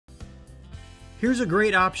Here's a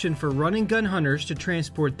great option for run-and-gun hunters to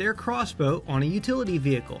transport their crossbow on a utility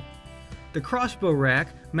vehicle. The crossbow rack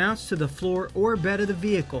mounts to the floor or bed of the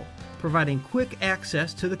vehicle, providing quick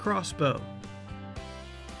access to the crossbow.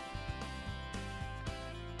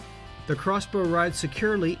 The crossbow rides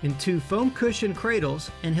securely in 2 foam cushion cradles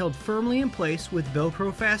and held firmly in place with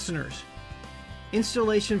Velcro fasteners.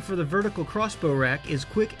 Installation for the vertical crossbow rack is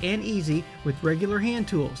quick and easy with regular hand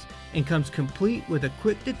tools and comes complete with a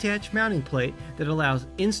quick detach mounting plate that allows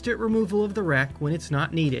instant removal of the rack when it's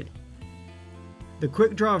not needed. The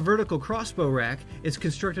quick draw vertical crossbow rack is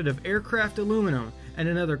constructed of aircraft aluminum and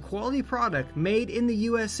another quality product made in the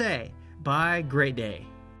USA by Great Day.